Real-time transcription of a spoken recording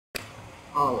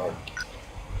Alright,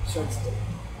 so it's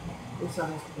this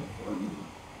one has to be fun.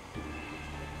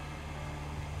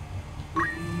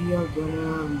 We are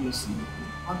gonna be using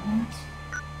Hart-Hunt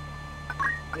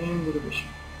and the division.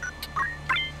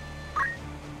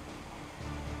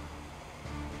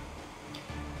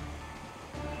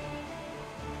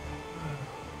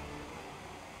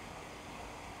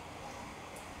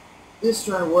 This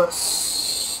try was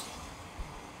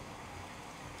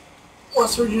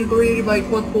originally created by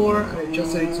Quad 4. I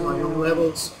adjusted it to my own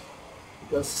levels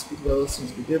because the speed level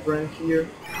seems to be different here.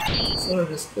 So it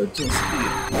has 13 speed. We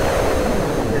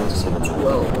have to say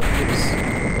 12, but gives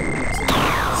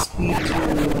enough speed to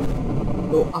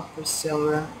go up for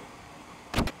Celery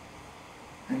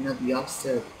and not the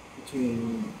offset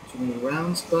between too many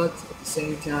rounds, but at the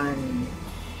same time,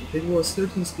 if it was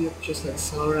 13 speed just like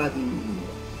Celery, the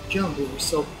jump will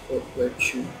result for flare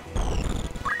 2.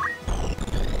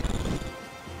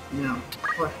 Now,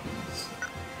 Hart-Hunt.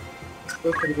 Let's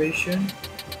go for elevation.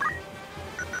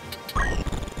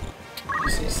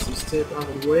 Just needs to step out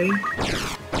of the way.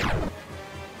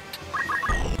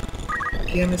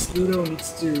 Chemist Ludo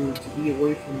needs to be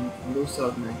away from those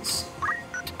augments.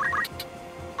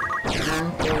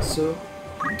 And also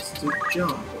needs to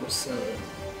jump or sell.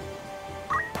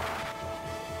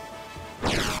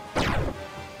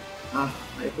 I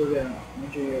forgot to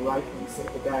measure your rifle instead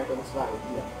of the guy that was valid.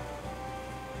 Yeah.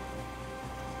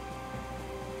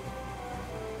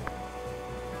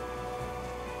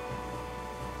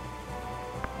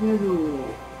 Don't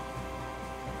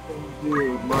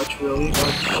do much really,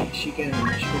 but she can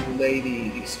delay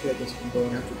the schedules from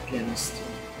going after the chemist.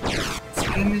 The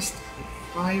chemist,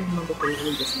 if I remember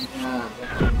correctly, doesn't have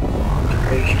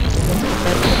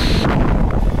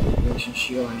occupation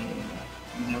shield and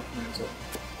health mantle.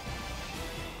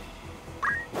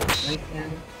 Knife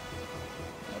hand,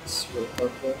 that's real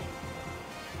helpful.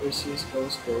 Perseus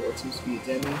goes for what seems to be a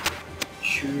demi,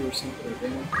 shoe or something like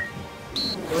that.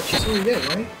 But she's already dead,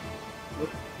 right?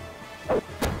 Nope.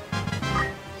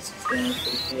 6 damage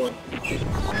for 4.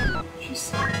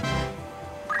 She's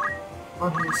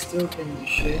Hart-Hunt still can do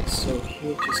shit, so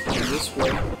he'll just go this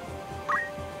way.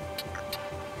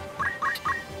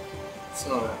 It's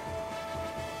alright.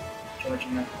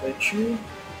 Charging out the true.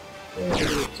 We'll do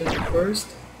the turn first,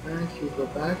 and he'll go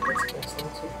back. Let's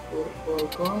excellent for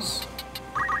across.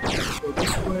 Go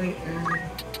this way and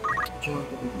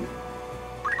jump over here.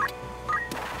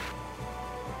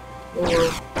 Or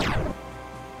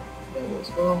that as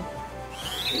well.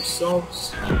 Two salts.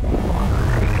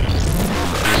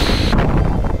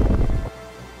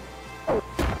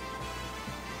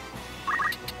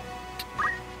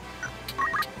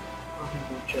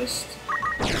 Just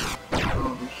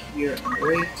over here and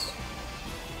wait.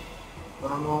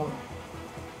 Normal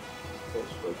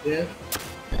goes for death.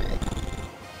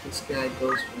 This guy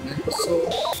goes for necrosoul.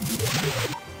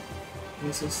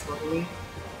 Misses slightly.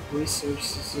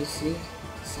 Researches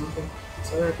something.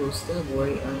 Sarah goes that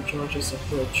way and charges a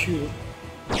flare 2.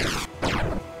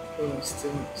 Okay,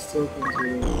 still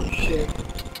going to shit.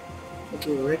 Let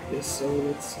me wreck this, so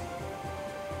let's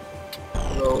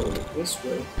go this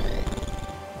way.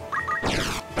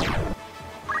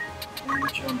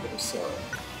 And jump to the side.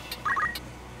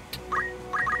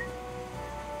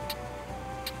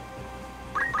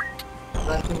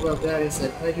 Bad thing about that is that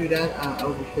if I do that,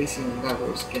 I'll be facing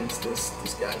battles against this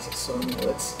guy. So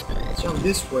let's jump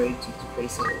this way to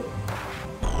face it.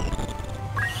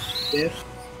 Death.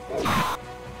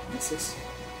 Misses.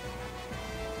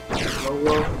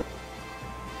 Lower.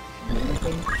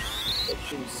 Nothing. But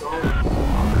should solve.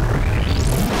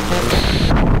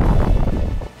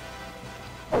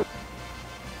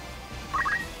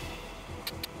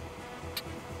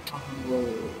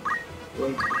 We'll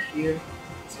wait here.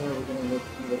 So we're gonna look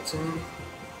in the turn.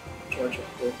 Charge up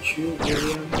for 2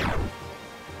 William.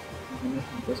 And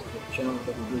nothing goes for the jump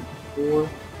that we did before.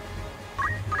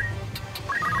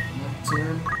 That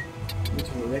turn. Need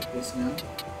to wreck this now.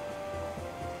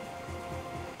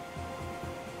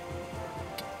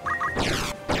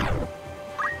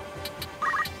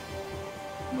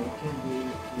 No, we can't do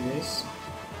this.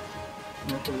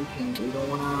 Nothing we can do. We don't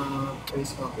wanna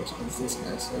face offers against this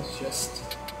guy, so let's just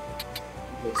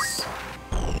do this.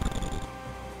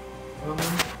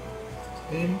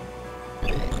 In.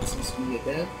 This is be a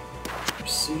death.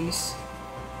 Proceeds.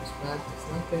 Goes back. There's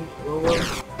nothing. Lower.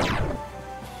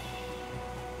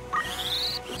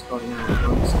 Just calling out the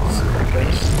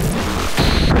face.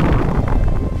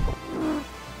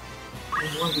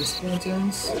 And one of these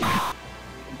skeletons.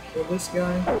 Kill this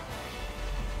guy.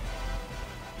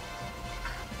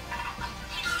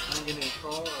 I'm gonna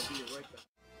call. I'll be right back.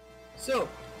 So,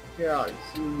 Yeah,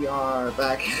 we are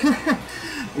back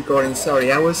recording.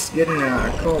 Sorry, I was getting a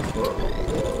call for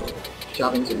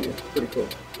job interview. Pretty cool.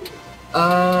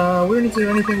 We don't need to do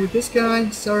anything with this guy.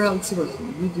 Sorry, let's see what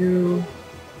we do.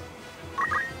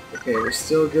 Okay, we're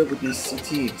still good with the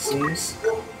CT, it seems.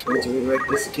 We need to redirect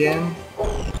this again.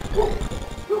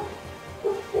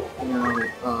 Now,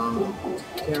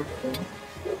 be careful.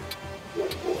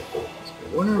 So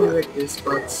we want to redirect this,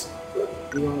 but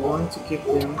we don't want to give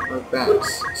them our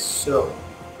backs. So,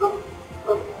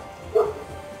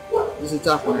 this is a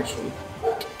tough one actually.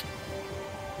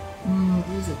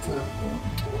 This is a tough one.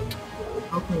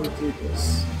 How can we do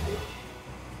this?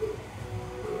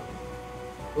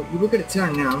 Well, you look at the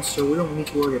turn now, so we don't need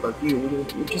to worry about you.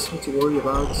 We just need to worry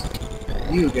about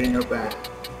you getting our back.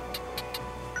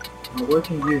 Now, where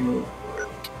can you move?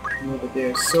 Move it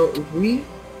there. So if we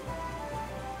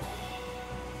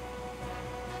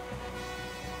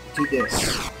do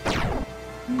this,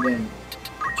 and then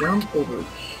jump over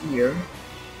here,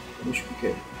 we should be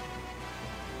good.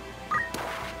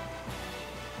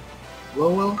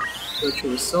 Well,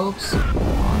 virtual results.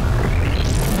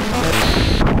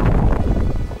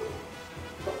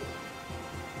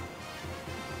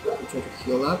 Try to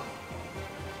heal up.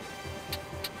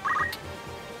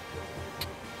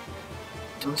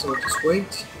 Also, just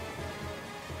wait.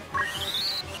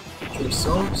 Virtual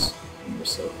results. Bring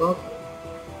yourself up.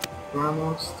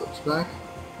 Ramos steps back.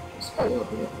 Just heal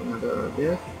up with another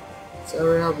bit.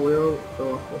 Sarah will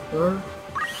go up with her.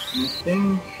 I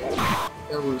think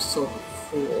that will solve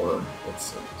 4. That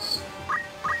sucks.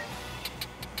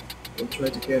 We'll try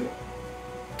to get a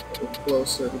bit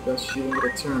closer because she won't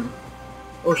get a turn.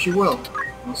 Oh, she will!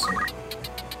 Awesome. I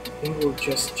think we'll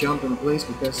just jump in place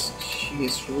because she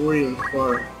is really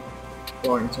far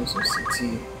in terms of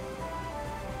CT.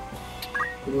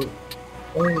 We will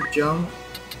only jump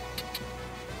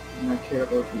and not care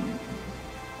about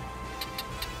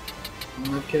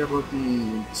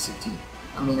the CT.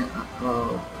 I mean,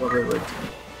 whatever.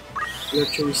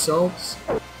 Virtual results.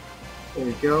 There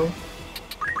we go.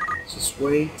 Just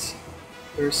wait.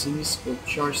 Percy's will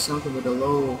charge something with a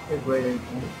low hit rate and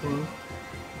everything.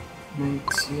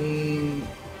 19.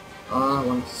 I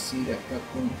want to see that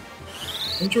thing.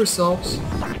 Change results.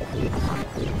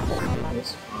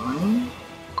 That's fine.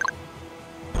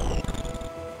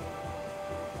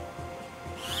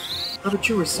 How about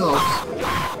your results?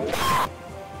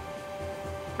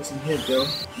 Doesn't hit though.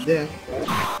 Death.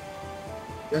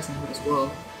 Doesn't hit as well.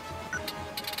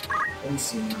 Let's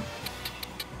see now.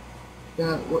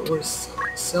 What was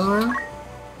Sarah,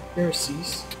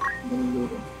 Percy's, and then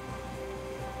Logan.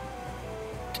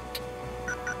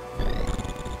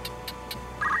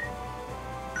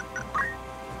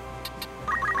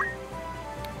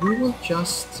 We will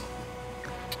just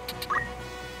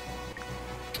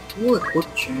do a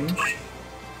quick change.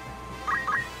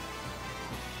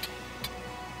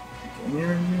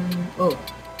 Oh,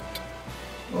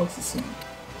 it's the same.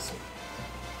 It's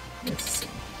the same.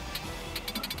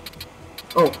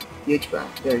 Oh, the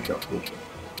HVAC. There you go, the HVAC.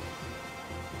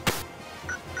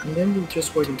 And then we'll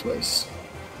just wait in place.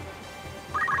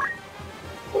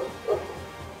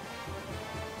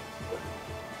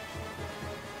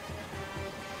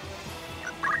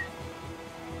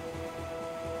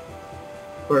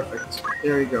 Perfect.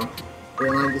 There you go.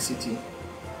 Realign the CT.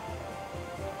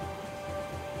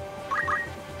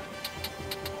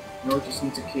 Now we just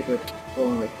need to keep it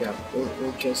going like that.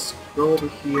 We'll just go over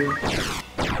here.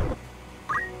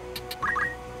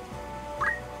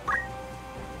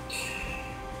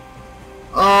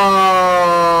 Oh,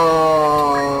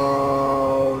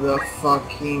 the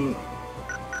fucking...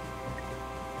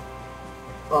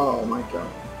 Oh my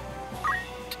god.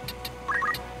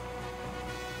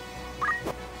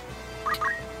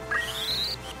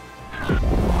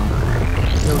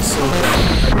 That was so bad.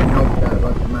 I didn't know that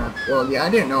about the map. Well, yeah, I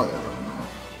didn't know that about the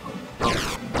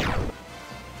map.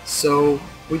 So,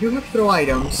 we do have throw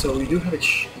items, so we do have a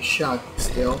shot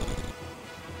still.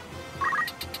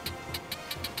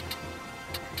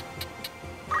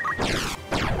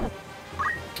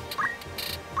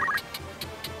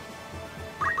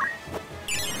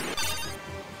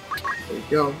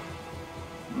 Go.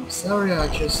 I'm sorry, I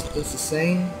just does the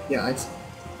same. Yeah, it's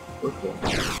we're cool.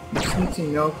 You just need to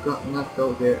not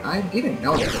go there. I didn't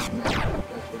know that.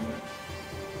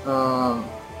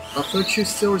 I thought you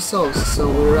still results, so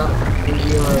we're up and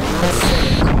we are not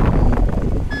saved.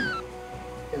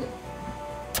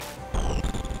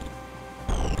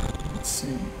 Let's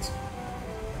save it.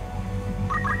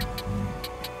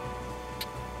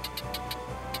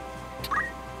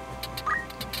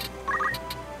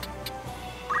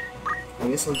 I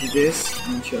guess I'll do this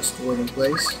and just wait in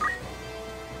place.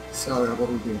 Sarah, what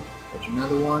we do? Catch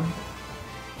another one.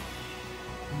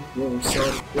 Will result,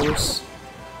 of course.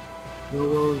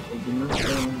 Lower, will do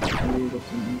nothing. Will do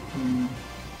nothing.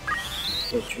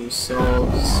 Catch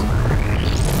results.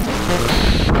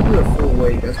 Do a full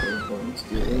wave, that's what we're going to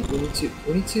do.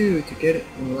 We need to get it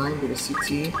in line with the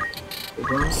CT, the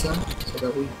Bronsa, so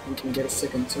that we can get a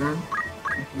second turn.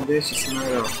 And from there, it's just a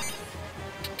matter of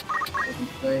taking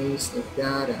place like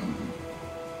that, and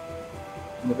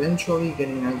eventually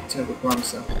getting another turn with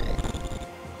Bronsa.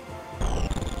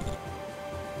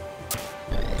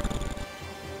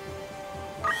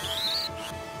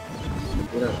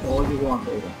 Do that all you want,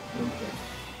 baby.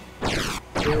 Okay.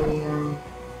 Billion.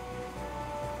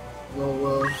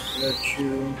 Lower, let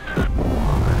you.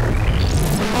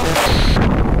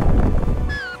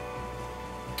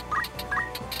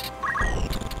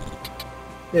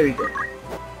 There we go.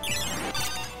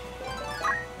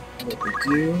 What we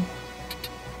do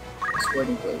is wait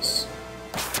in place.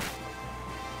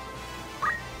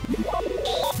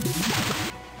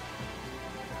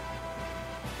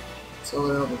 So I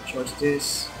will charge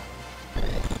this.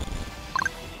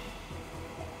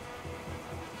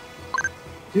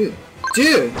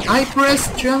 Dude, I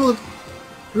pressed triangle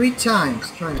 3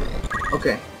 times. Triangle.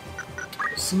 Okay.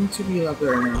 It seems to be a lot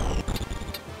better now.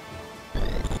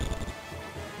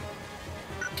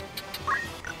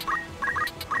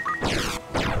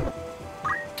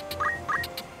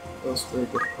 That was very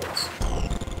difficult.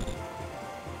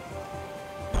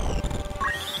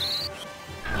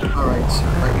 Alright,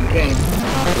 back in the game.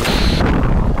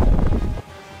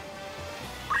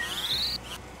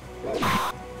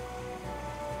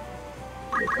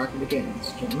 Back in the game, ladies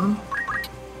and gentlemen.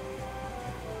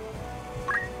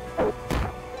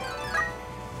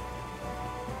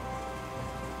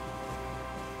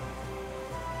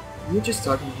 You're just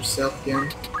talking to yourself again.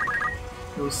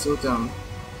 That was so dumb.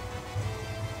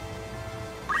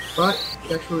 But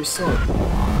the actual result. God,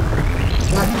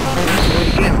 I have to wait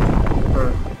again.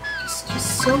 Or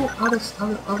just so out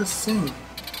of sync. I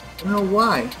don't know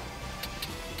why.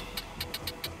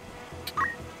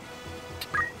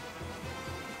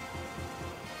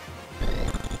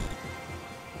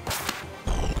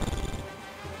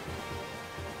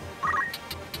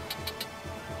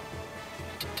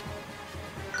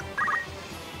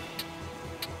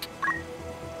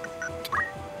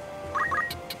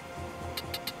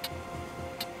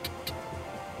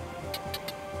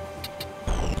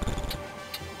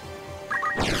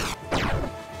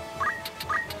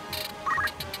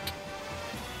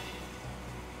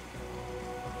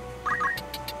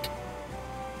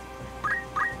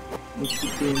 Need to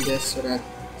keep doing this so that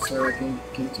Sarah can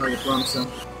target Bronsa.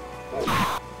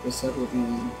 Because that will be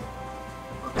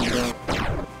fucking bad.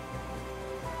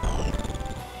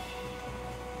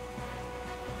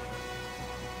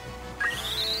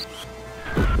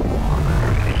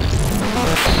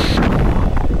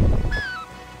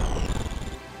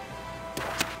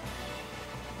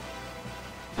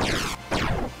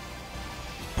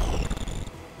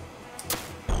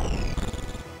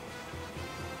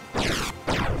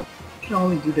 I can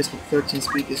only do this with 13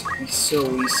 speed, this would be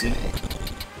so easy.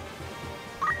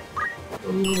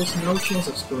 There was no chance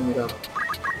of screwing it up.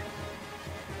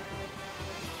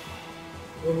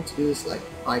 We need to do this like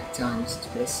 5 times to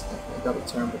get a double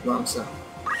turn with Ramsa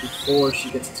before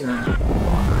she gets a turn.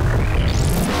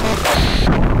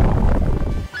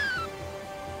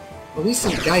 Well, this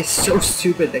guy's so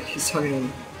stupid that he's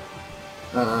targeting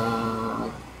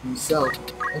himself.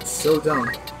 That's so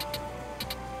dumb.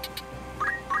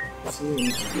 So we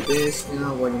need to do this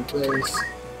now, wait in place.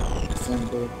 Send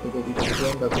the ability to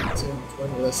again, but with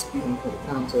 10-20 less speed and for the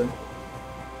counter.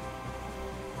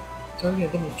 Target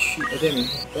a demi, shoot a demi.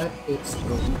 That hits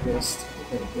the weakest.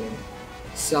 Okay, good.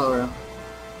 Sarah.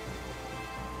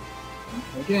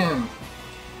 Again.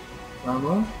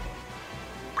 Ramo.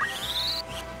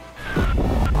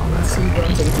 Let's see if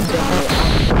Ramsa gets a turn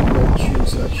or after the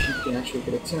so that she can actually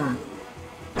get a turn.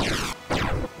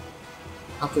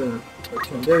 After her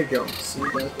turn, there we go. See,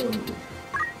 that's what we do.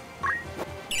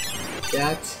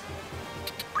 That.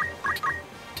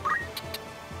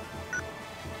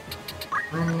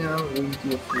 And now we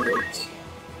do a full weight.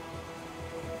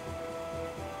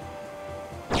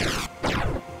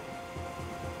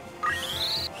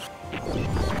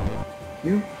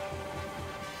 You?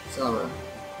 Sarah.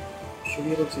 Should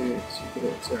be able to get a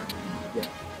turn. Yeah.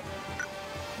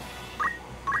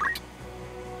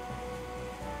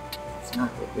 It's not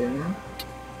good there now.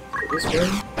 Go this way.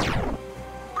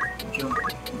 Jump.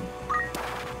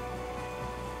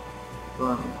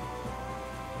 Run.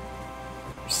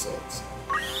 Reset.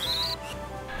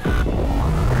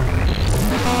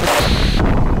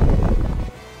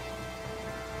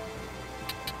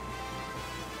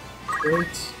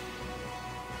 Great.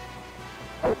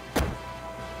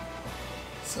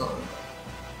 So,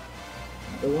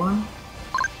 another one.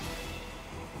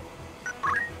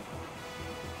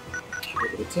 Should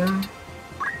give it a turn.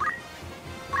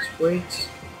 Just wait.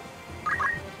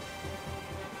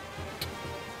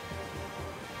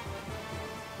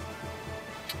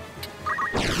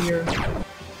 Here.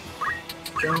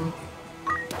 Jump.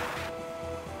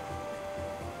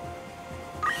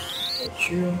 Got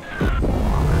you.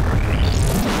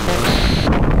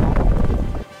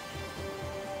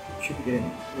 Should be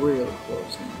getting really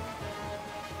close now.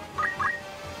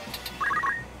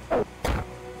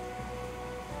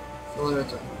 So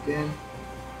let's try again.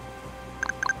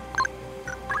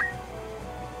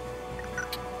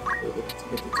 We'll get to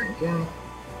get the thing again.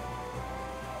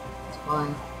 It's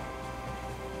fine.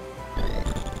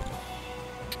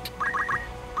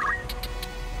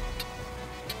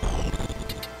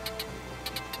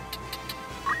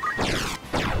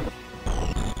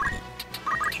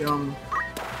 Jump.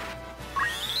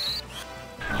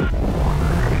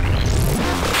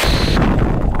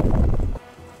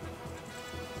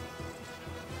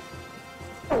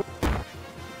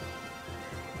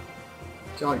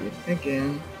 Target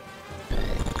again.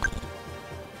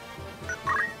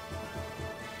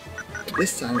 But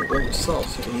this time it won't solve,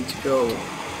 so we need to go.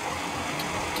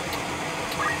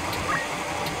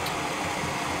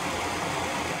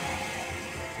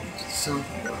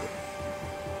 Something about it.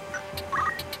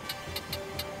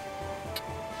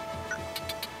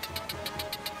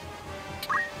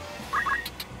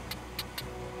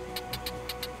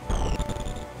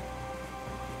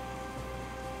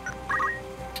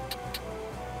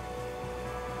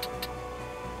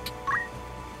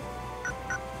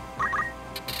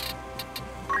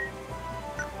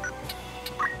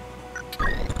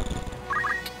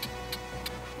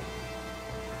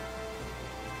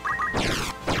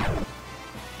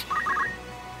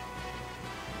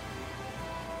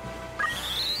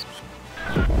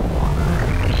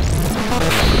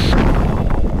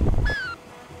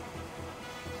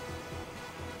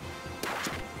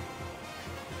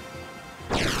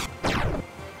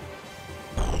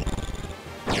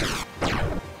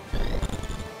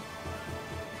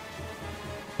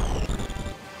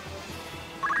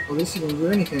 Well, this didn't do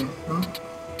anything, huh?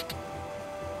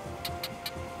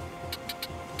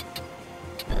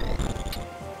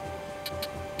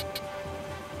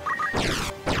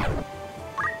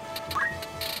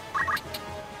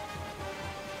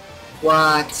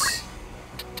 What?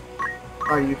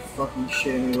 Are you fucking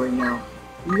shitting me right now?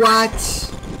 What?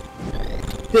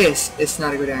 This is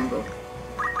not a good angle.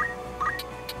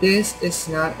 This is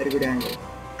not a good angle.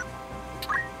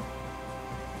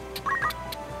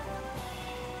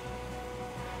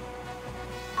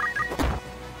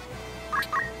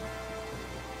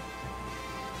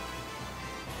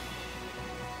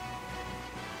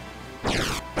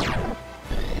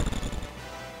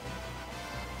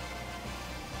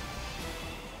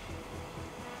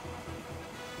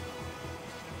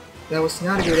 That was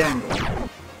not a good angle.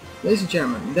 Ladies and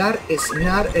gentlemen, that is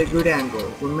not a good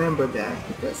angle. Remember that,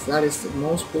 because that is the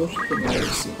most bullshit thing I've ever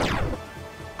seen.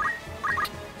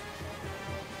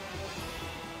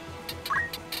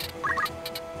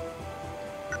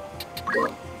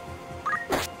 Well.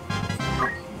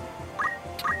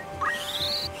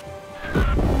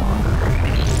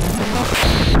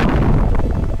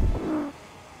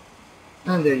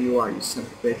 And there you are, you son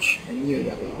of a bitch. I knew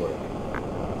that would work.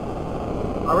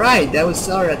 Alright, that was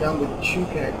Sarah done with 2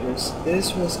 characters.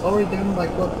 This was already done by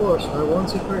Blood Force, so I want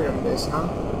to hear of this, huh?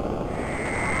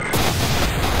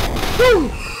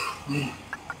 Woo! Man.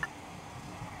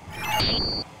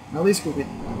 At least we'll be...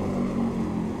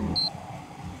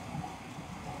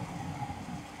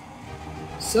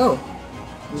 So,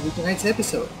 this will be tonight's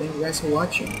episode. Thank you guys for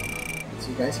watching.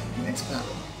 See you guys in the next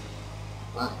battle.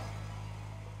 Bye.